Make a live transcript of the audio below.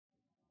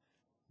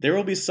There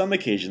will be some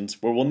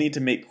occasions where we'll need to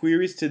make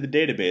queries to the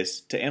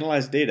database to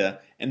analyze data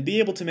and be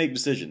able to make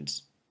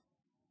decisions.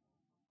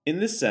 In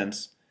this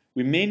sense,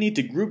 we may need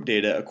to group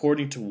data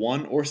according to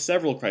one or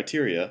several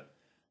criteria,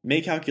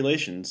 make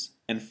calculations,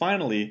 and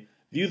finally,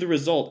 view the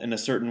result in a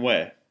certain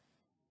way,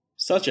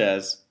 such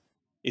as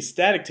a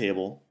static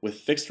table with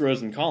fixed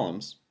rows and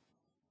columns,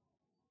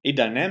 a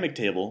dynamic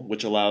table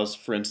which allows,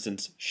 for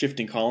instance,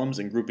 shifting columns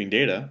and grouping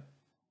data,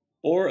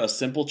 or a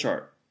simple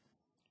chart.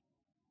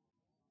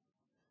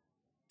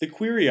 The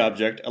query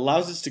object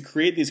allows us to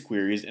create these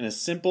queries in a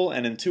simple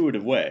and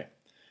intuitive way,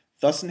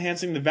 thus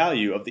enhancing the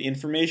value of the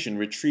information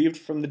retrieved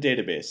from the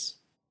database.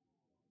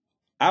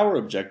 Our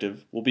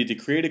objective will be to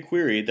create a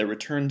query that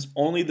returns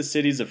only the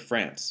cities of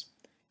France,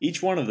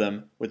 each one of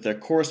them with their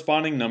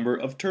corresponding number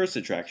of tourist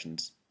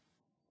attractions.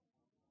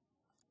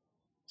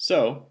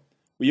 So,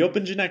 we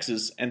open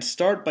GeneXus and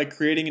start by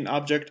creating an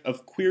object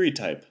of query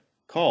type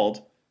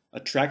called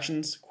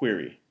attractions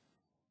query.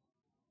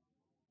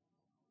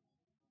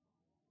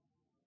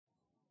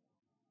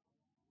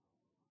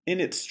 In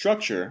its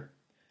structure,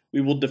 we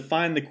will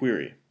define the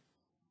query.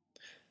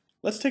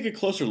 Let's take a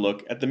closer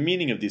look at the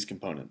meaning of these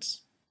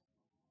components.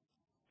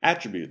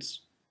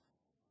 Attributes.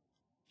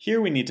 Here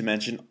we need to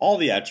mention all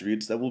the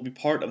attributes that will be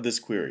part of this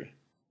query.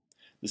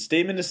 The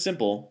statement is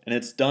simple and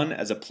it's done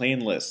as a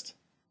plain list.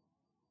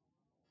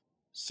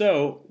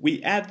 So,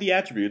 we add the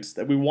attributes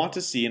that we want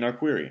to see in our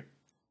query.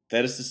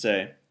 That is to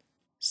say,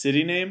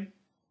 city name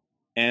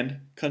and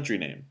country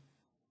name.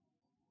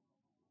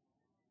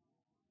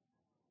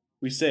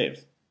 We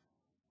save.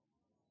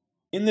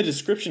 In the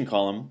description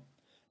column,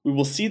 we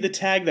will see the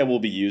tag that will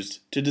be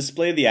used to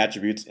display the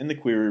attributes in the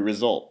query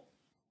result.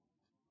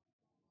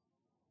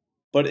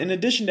 But in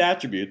addition to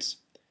attributes,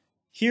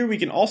 here we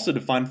can also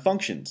define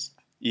functions,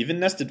 even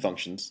nested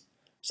functions,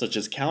 such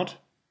as count,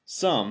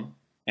 sum,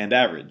 and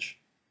average.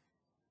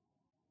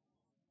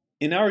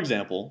 In our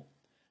example,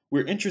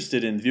 we're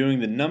interested in viewing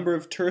the number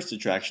of tourist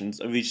attractions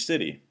of each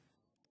city.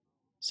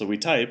 So we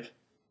type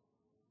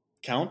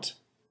count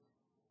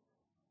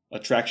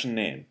attraction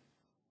name.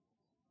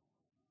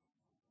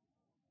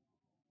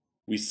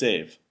 We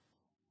save.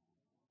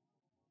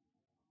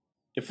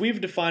 If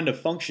we've defined a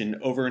function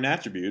over an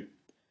attribute,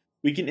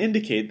 we can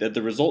indicate that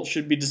the result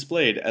should be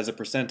displayed as a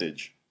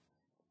percentage.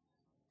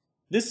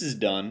 This is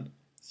done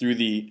through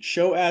the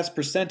Show As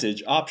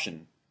Percentage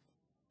option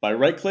by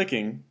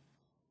right-clicking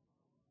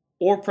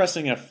or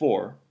pressing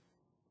F4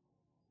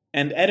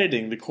 and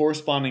editing the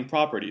corresponding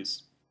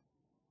properties.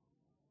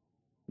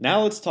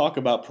 Now let's talk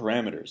about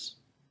parameters.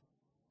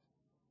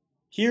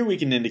 Here we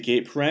can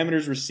indicate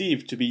parameters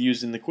received to be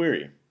used in the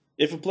query,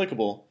 if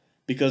applicable,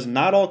 because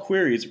not all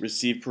queries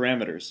receive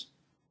parameters.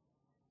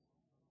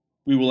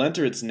 We will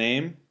enter its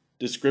name,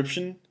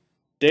 description,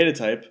 data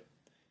type,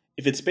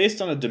 if it's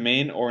based on a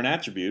domain or an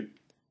attribute,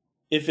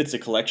 if it's a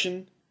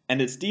collection,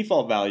 and its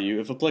default value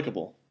if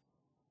applicable.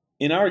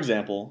 In our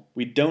example,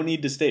 we don't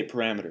need to state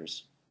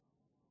parameters.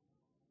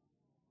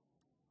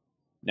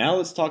 Now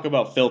let's talk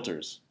about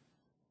filters.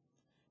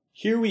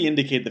 Here we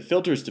indicate the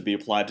filters to be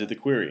applied to the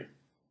query.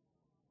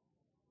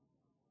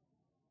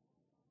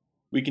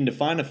 We can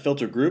define a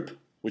filter group,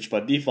 which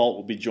by default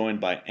will be joined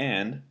by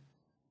AND.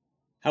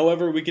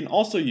 However, we can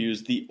also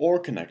use the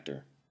OR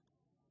connector.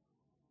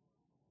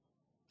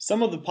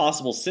 Some of the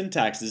possible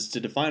syntaxes to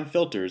define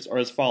filters are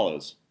as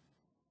follows.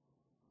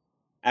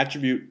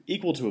 Attribute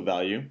equal to a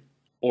value,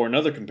 or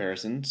another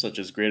comparison such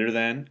as greater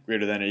than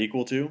or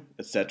equal to,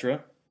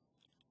 etc.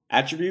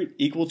 Attribute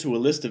equal to a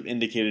list of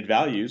indicated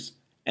values,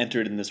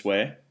 entered in this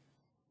way.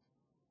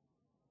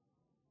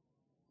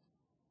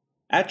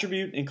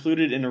 Attribute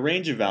included in a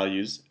range of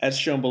values as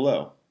shown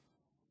below.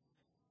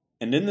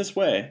 And in this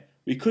way,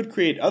 we could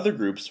create other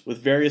groups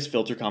with various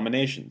filter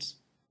combinations.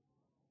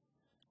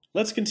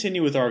 Let's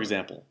continue with our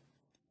example.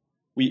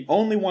 We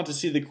only want to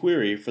see the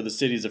query for the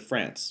cities of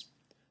France,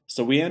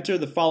 so we enter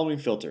the following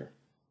filter.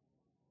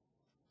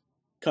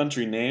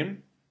 Country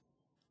name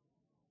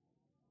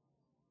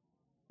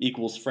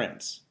equals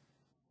France.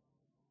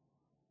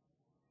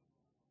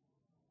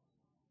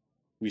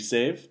 We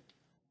save.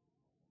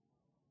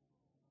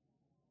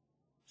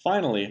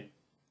 Finally,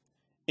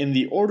 in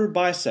the Order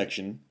By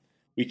section,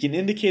 we can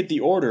indicate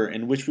the order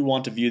in which we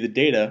want to view the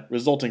data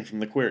resulting from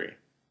the query.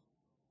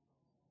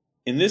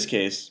 In this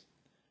case,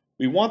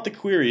 we want the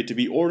query to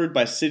be ordered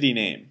by city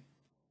name,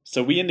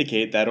 so we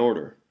indicate that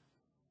order.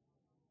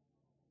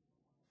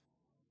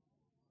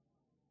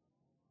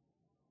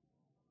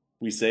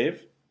 We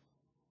save.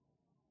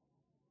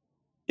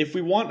 If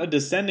we want a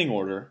descending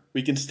order,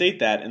 we can state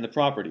that in the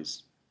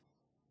properties.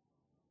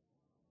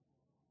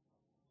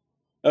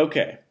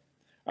 Okay,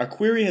 our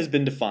query has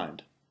been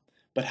defined,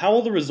 but how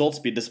will the results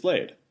be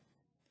displayed?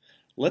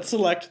 Let's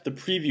select the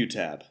Preview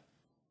tab.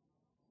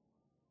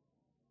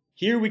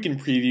 Here we can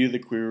preview the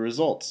query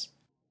results.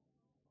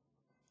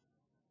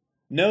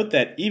 Note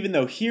that even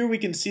though here we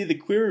can see the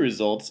query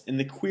results in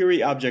the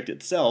query object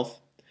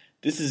itself,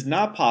 this is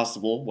not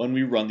possible when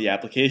we run the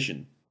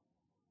application.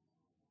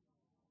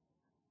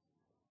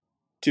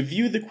 To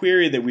view the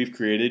query that we've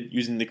created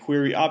using the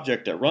query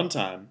object at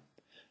runtime,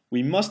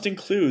 we must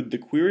include the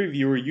query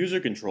viewer user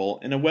control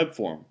in a web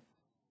form.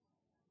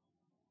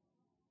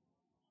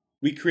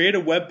 We create a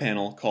web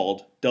panel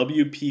called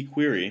WP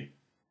Query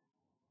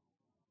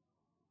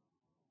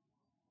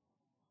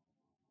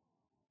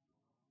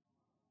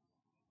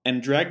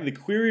and drag the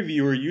query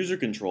viewer user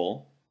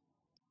control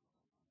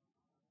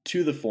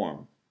to the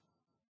form.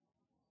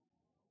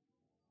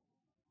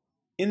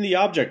 In the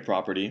object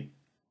property,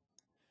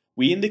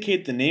 we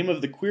indicate the name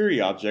of the query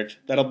object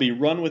that'll be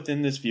run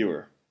within this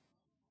viewer.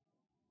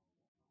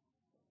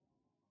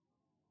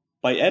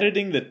 By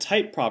editing the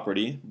type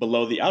property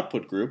below the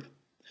output group,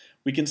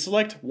 we can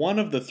select one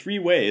of the three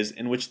ways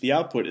in which the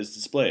output is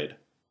displayed.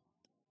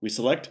 We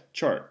select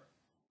Chart.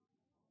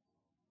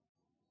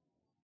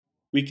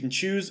 We can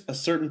choose a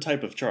certain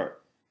type of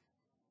chart.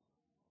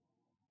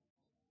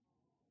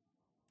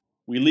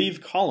 We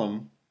leave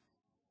Column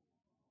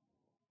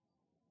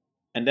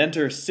and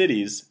enter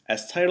Cities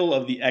as title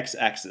of the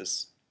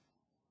x-axis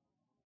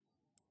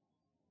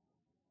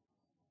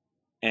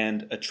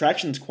and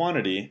Attractions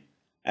Quantity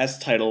as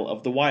title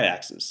of the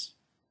y-axis.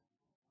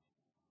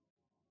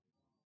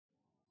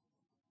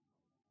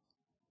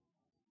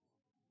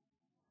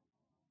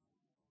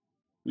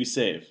 We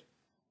save.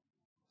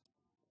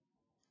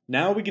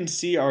 Now we can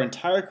see our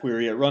entire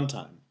query at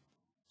runtime,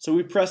 so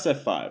we press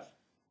F5.